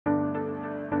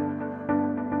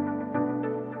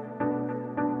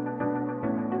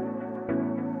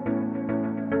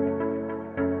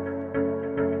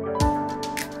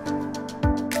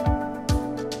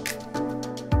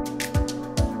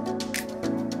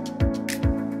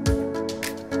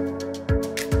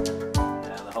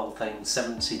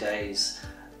70 days,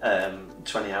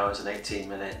 20 hours and 18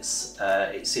 minutes,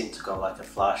 it seemed to go like a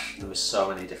flash. There were so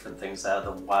many different things there.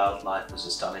 The wildlife was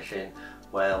astonishing.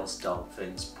 Whales,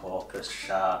 dolphins, porpoise,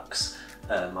 sharks,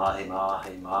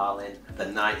 mahi-mahi, marlin. The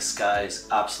night sky is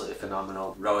absolutely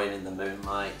phenomenal. Rowing in the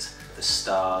moonlight, the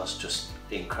stars, just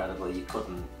incredible. You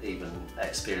couldn't even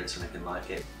experience anything like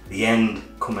it. The end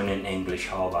coming into English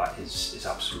Harbour is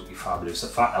absolutely fabulous. The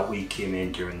fact that we came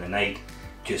in during the night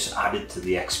just added to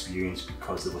the experience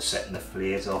because they were setting the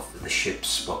flares off. The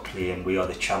ships were playing "We Are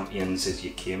the Champions" as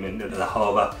you came into the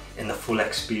harbour, and the full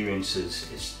experience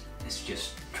is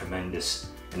just tremendous.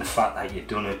 And the fact that you've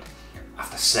done it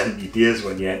after 70 days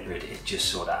when you enter it, it just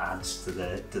sort of adds to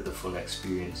the full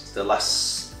experience. The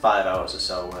last 5 hours or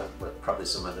so were probably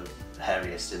some of the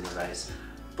hairiest in the race.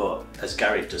 But as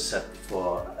Gary just said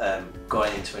before,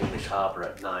 going into English Harbour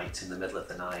at night, in the middle of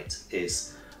the night,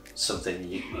 is something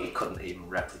you couldn't even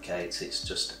replicate. It's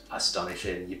just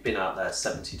astonishing. You've been out there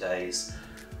 70 days,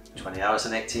 20 hours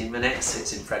and 18 minutes,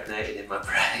 it's impregnated in my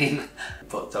brain.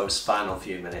 But those final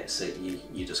few minutes,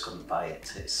 you just couldn't buy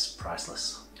it. It's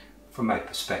priceless. From my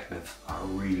perspective, I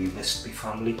really missed my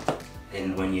family.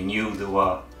 And when you knew they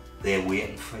were there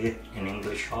waiting for you in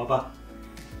English Harbour,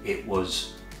 it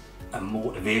was a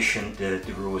motivation to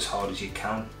row as hard as you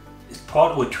can. As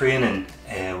part of our training,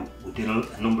 we did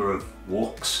a number of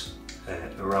walks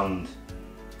around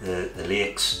the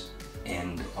lakes,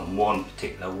 and on one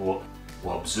particular walk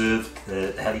we observed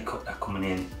the helicopter coming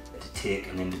in to take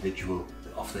an individual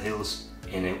off the hills,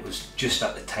 and it was just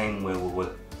at the time where we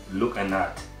were looking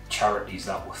at charities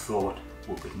that we thought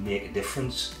we could make a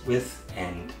difference with,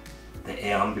 and the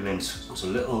air ambulance was a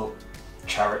little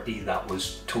charity that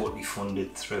was totally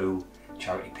funded through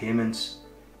charity payments,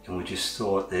 and we just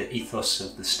thought the ethos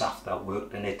of the staff that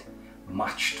worked in it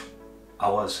matched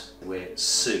ours. We're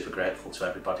super grateful to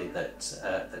everybody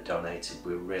that donated.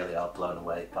 We really are blown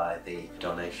away by the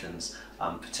donations,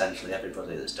 and potentially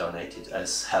everybody that's donated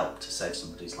has helped to save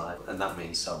somebody's life, and that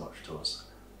means so much to us.